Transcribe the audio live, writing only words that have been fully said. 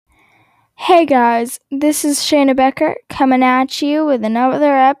Hey guys, this is Shayna Becker coming at you with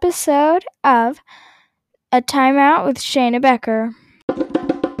another episode of A Timeout with Shayna Becker.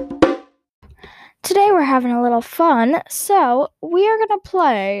 Today we're having a little fun, so we are going to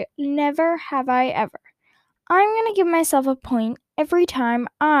play Never Have I Ever. I'm going to give myself a point every time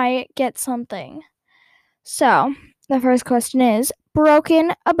I get something. So, the first question is,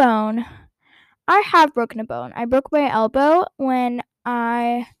 broken a bone. I have broken a bone. I broke my elbow when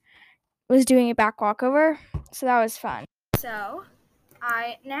I was doing a back walkover, so that was fun. So,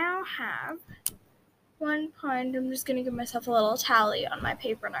 I now have 1 point. I'm just going to give myself a little tally on my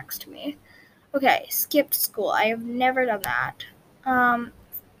paper next to me. Okay, skipped school. I have never done that.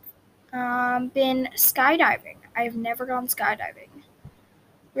 Been skydiving. I have never gone skydiving.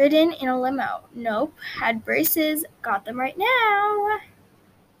 Ridden in a limo. Nope. Had braces. Got them right now.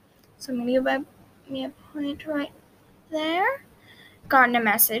 So I'm going to give me a point right there. Gotten a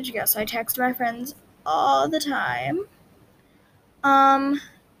message. Yes, I text my friends all the time.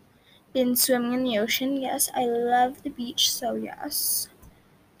 Been swimming in the ocean. Yes, I love the beach, so yes.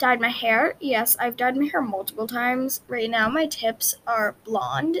 Dyed my hair. Yes, I've dyed my hair multiple times. Right now my tips are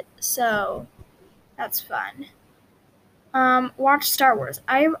blonde, so that's fun. Watch Star Wars.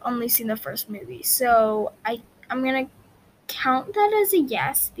 I've only seen the first movie, so I'm gonna count that as a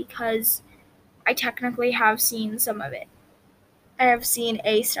yes because I technically have seen some of it. I have seen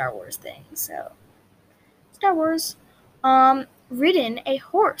a Star Wars thing, so Star Wars. Ridden a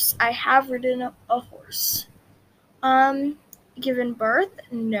horse. I have ridden a horse. Given birth?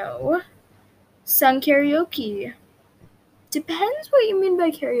 No. Sung karaoke. Depends what you mean by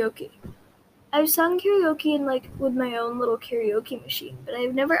karaoke. I've sung karaoke with my own little karaoke machine, but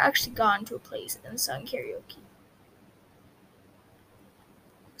I've never actually gone to a place and sung karaoke.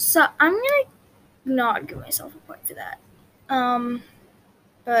 So I'm gonna not give myself a point for that.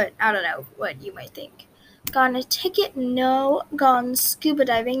 But I don't know what you might think. Gotten a ticket? No. Gone scuba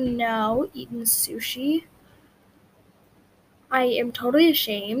diving? No. Eaten sushi? I am totally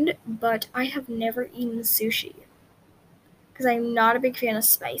ashamed, but I have never eaten sushi because I'm not a big fan of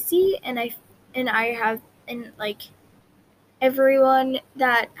spicy, and everyone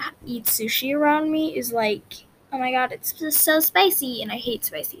that eats sushi around me is like, oh my god, it's just so spicy, and I hate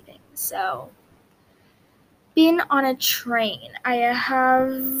spicy things. So, been on a train. I have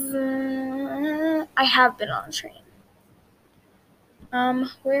been on a train.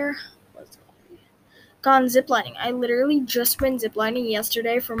 Where was it? Gone ziplining. I literally just went ziplining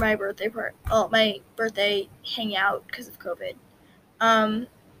yesterday for my birthday my birthday hangout because of COVID.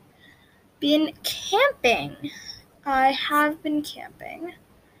 Been camping. I have been camping.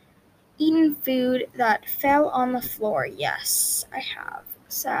 Eaten food that fell on the floor. Yes, I have,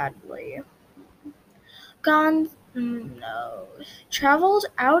 sadly. No. Traveled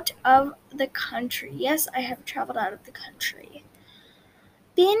out of the country. Yes, I have traveled out of the country.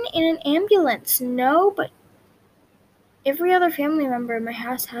 Been in an ambulance. No, but every other family member in my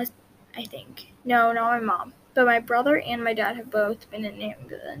house has, I think. No, not my mom. But my brother and my dad have both been in an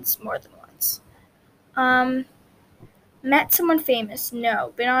ambulance more than once. Met someone famous?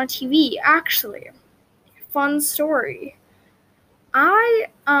 No. Been on TV? Actually. Fun story.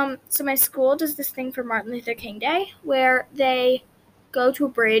 So my school does this thing for Martin Luther King Day where they go to a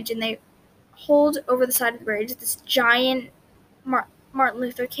bridge and they hold over the side of the bridge this giant Martin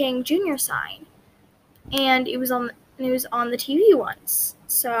Luther King Jr. sign. And it was on the TV once.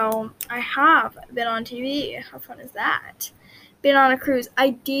 So I have been on TV. How fun is that? Been on a cruise.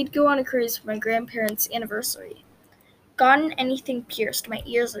 I did go on a cruise for my grandparents' anniversary. Gotten anything pierced. My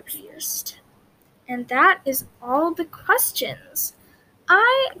ears are pierced. And that is all the questions.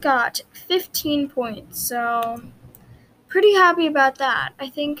 I got 15 points, so pretty happy about that. I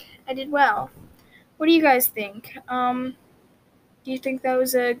think I did well. What do you guys think? Do you think that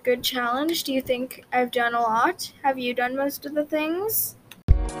was a good challenge? Do you think I've done a lot? Have you done most of the things?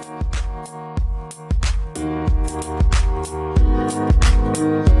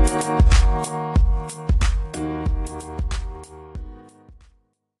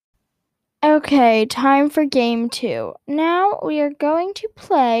 Okay, time for game 2. Now we are going to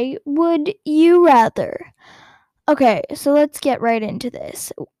play Would You Rather. Okay, so let's get right into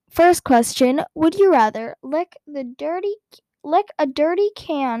this. First question, would you rather lick a dirty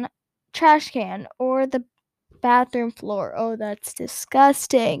trash can, or the bathroom floor? Oh, that's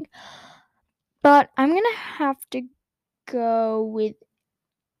disgusting. But I'm going to have to go with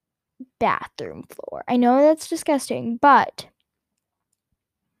bathroom floor. I know that's disgusting, but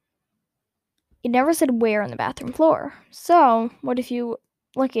it never said where on the bathroom floor. So, what if you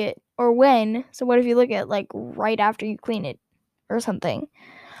lick it, or when? So, what if you lick it right after you clean it or something?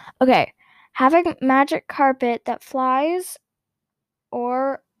 Okay. Having magic carpet that flies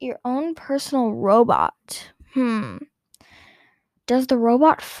or your own personal robot. Does the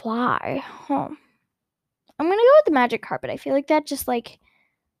robot fly? I'm gonna go with the magic carpet. I feel like that just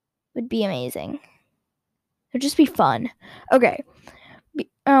would be amazing. It would just be fun. Okay.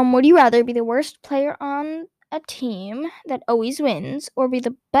 Would you rather be the worst player on a team that always wins or be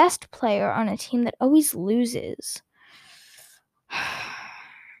the best player on a team that always loses?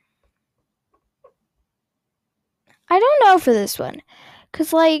 I don't know for this one.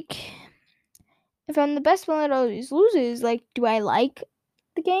 Because, if I'm the best one that always loses, do I like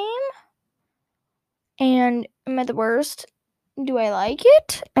the game? And am I the worst? Do I like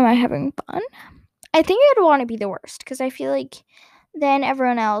it? Am I having fun? I think I'd want to be the worst because I feel like then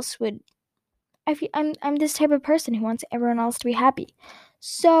everyone else would. I'm this type of person who wants everyone else to be happy.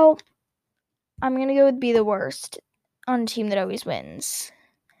 So I'm gonna go with be the worst on a team that always wins.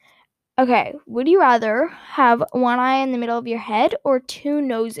 Okay, would you rather have one eye in the middle of your head or two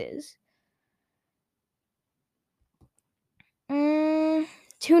noses?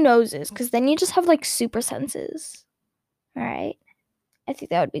 Two noses, because then you just have super senses. All right, I think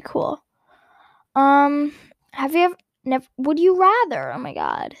that would be cool. Have you ever? Would you rather? Oh my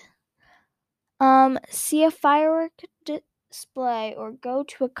god. See a firework display or go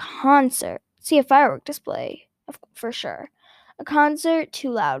to a concert? See a firework display, for sure. A concert, too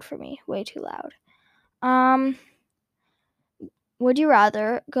loud for me. Way too loud. Would you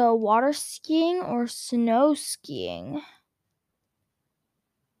rather go water skiing or snow skiing?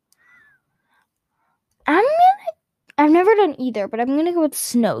 I've never done either, but I'm gonna go with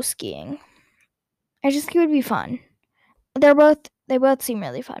snow skiing. I just think it would be fun. They both seem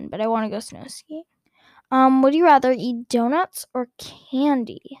really fun, but I want to go snow skiing. Would you rather eat donuts or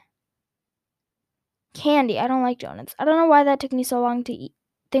candy? Candy. I don't like donuts. I don't know why that took me so long to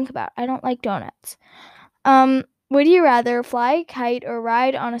think about. I don't like donuts. Would you rather fly a kite or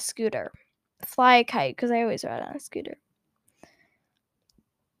ride on a scooter? Fly a kite, because I always ride on a scooter.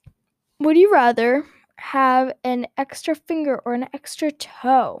 Would you rather have an extra finger or an extra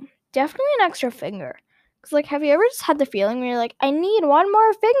toe? Definitely an extra finger. Because, have you ever just had the feeling where you're like, I need one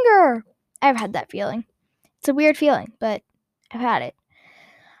more finger? I've had that feeling. It's a weird feeling, but I've had it.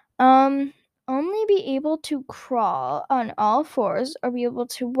 Only be able to crawl on all fours or be able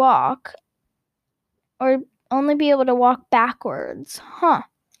to walk or only be able to walk backwards. I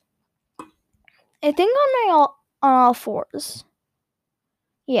think on all fours.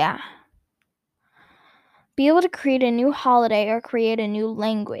 Yeah. Be able to create a new holiday or create a new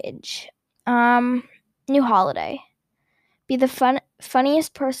language. New holiday. Be the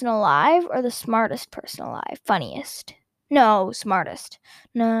funniest person alive or the smartest person alive? Funniest. No, smartest.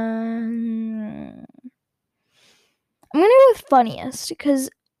 No. I'm going to go with funniest because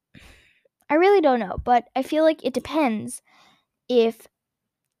I really don't know, but I feel like it depends if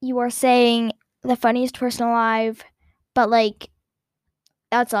you are saying the funniest person alive, but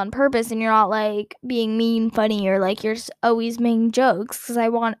that's on purpose and you're not being mean funny or you're just always making jokes because I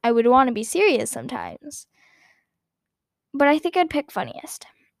would want to be serious sometimes. But I think I'd pick funniest.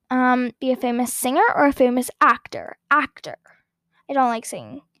 Be a famous singer or a famous actor? Actor. I don't like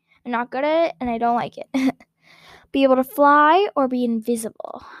singing. I'm not good at it and I don't like it. Be able to fly or be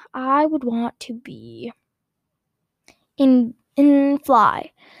invisible? I would want to be in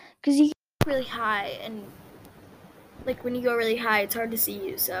fly because you get really high and when you go really high it's hard to see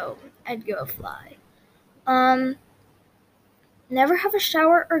you, so I'd go fly. Never have a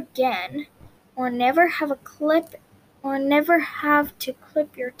shower again or never have to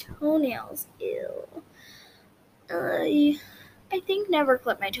clip your toenails. Ew. I think never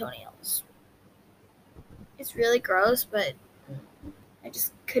clip my toenails. It's really gross, but I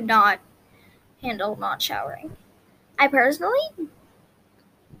just could not handle not showering. I personally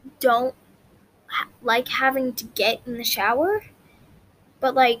don't like having to get in the shower,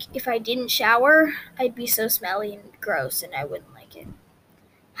 but if I didn't shower, I'd be so smelly and gross and I wouldn't like it.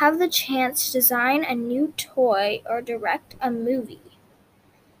 Have the chance to design a new toy or direct a movie.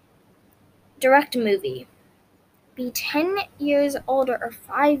 Direct a movie. Be 10 years older or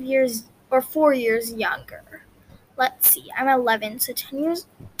 4 years younger. Let's see, I'm 11, so 10 years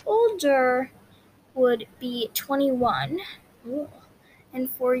older would be 21. Ooh. And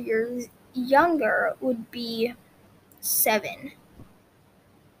 4 years younger would be 7.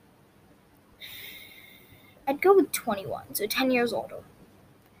 I'd go with 21, so 10 years older.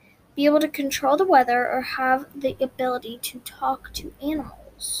 Be able to control the weather or have the ability to talk to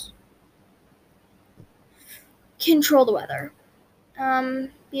animals. Control the weather.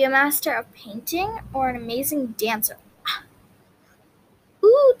 Be a master of painting or an amazing dancer.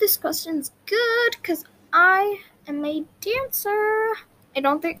 Ooh, this question's good because I am a dancer. I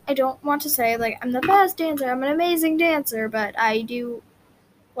don't want to say like I'm the best dancer, I'm an amazing dancer, but I do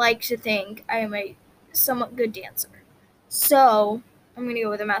like to think I am a somewhat good dancer. So I'm gonna go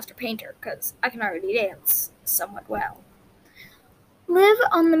with a master painter because I can already dance somewhat well. Live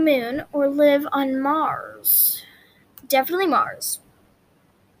on the moon or live on Mars? Definitely Mars.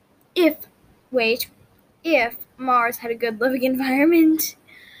 If Mars had a good living environment.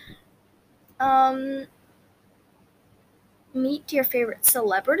 Meet your favorite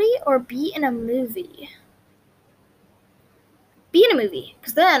celebrity or be in a movie? Be in a movie,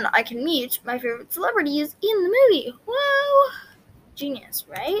 because then I can meet my favorite celebrities in the movie. Whoa! Genius,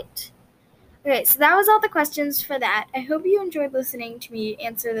 right? Okay, so that was all the questions for that. I hope you enjoyed listening to me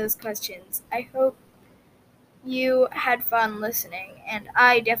answer those questions. I hope you had fun listening, and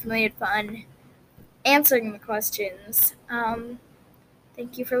I definitely had fun answering the questions.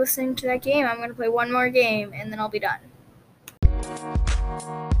 Thank you for listening to that game. I'm going to play one more game, and then I'll be done.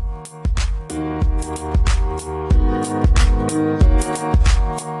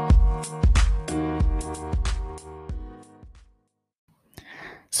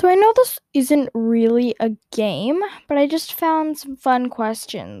 So I know this isn't really a game, but I just found some fun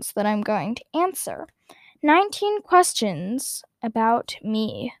questions that I'm going to answer. 19 questions about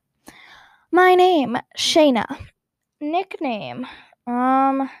me. My name, Shayna. Nickname.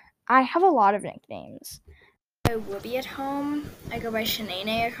 I have a lot of nicknames. I will be at home. I go by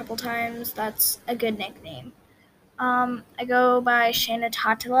Shayna a couple times. That's a good nickname. I go by Shayna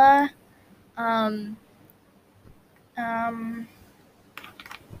Tatala.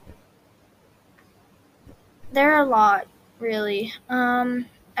 There are a lot, really.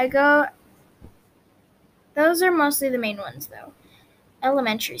 Those are mostly the main ones, though.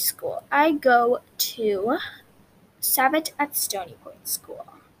 Elementary school. I go to Sabat at Stony Point School.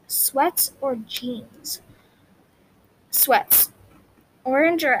 Sweats or jeans? Sweats.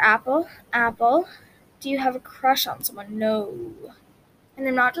 Orange or apple? Apple. Do you have a crush on someone? No.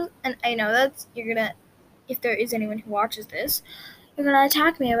 And I know that if there is anyone who watches this, you're gonna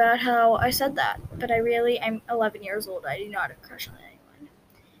attack me about how I said that. But I'm 11 years old. I do not have a crush on anyone.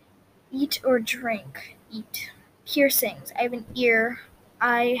 Eat or drink? Eat. Piercings.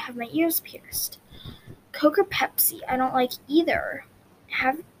 I have my ears pierced. Coke or Pepsi? I don't like either.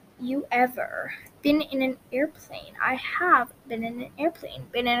 Have you ever been in an airplane? I have been in an airplane.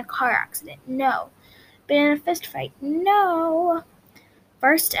 Been in a car accident? No. Been in a fist fight? No.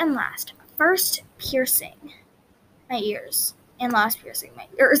 First and last. First piercing my ears, and last piercing my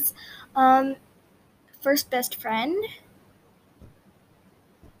ears. First best friend.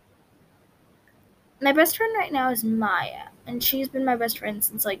 My best friend right now is Maya, and she's been my best friend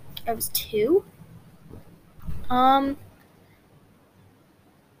since I was 2. For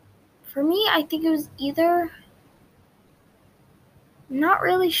me, I think it was either. Not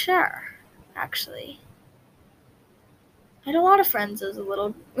really sure, actually. I had a lot of friends as a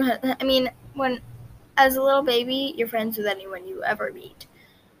little. As a little baby, you're friends with anyone you ever meet.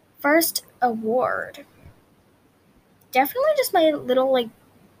 First award. Definitely just my little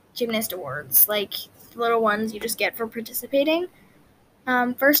gymnast awards, the little ones you just get for participating.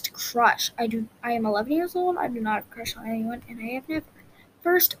 First crush. I am 11 years old. I do not have a crush on anyone, and I have never.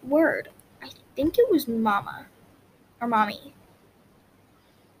 First word. I think it was mama or mommy.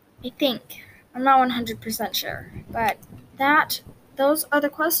 I think. I'm not 100% sure, but those are the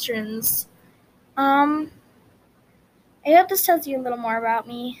questions. I hope this tells you a little more about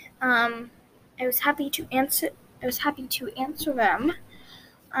me. I was happy to answer them.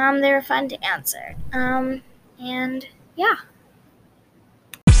 They were fun to answer. And yeah.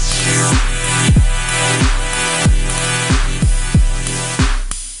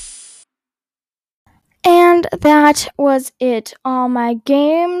 And that was it. All my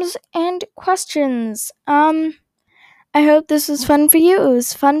games and questions. I hope this was fun for you. It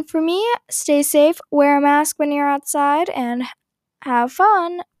was fun for me. Stay safe, wear a mask when you're outside, and have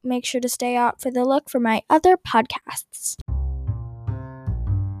fun. Make sure to stay out for the look for my other podcasts.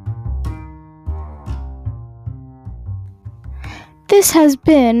 This has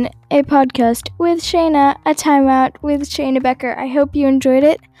been a podcast with Shayna, a timeout with Shayna Becker. I hope you enjoyed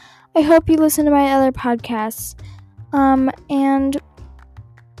it. I hope you listen to my other podcasts. And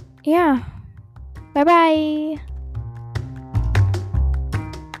yeah. Bye-bye.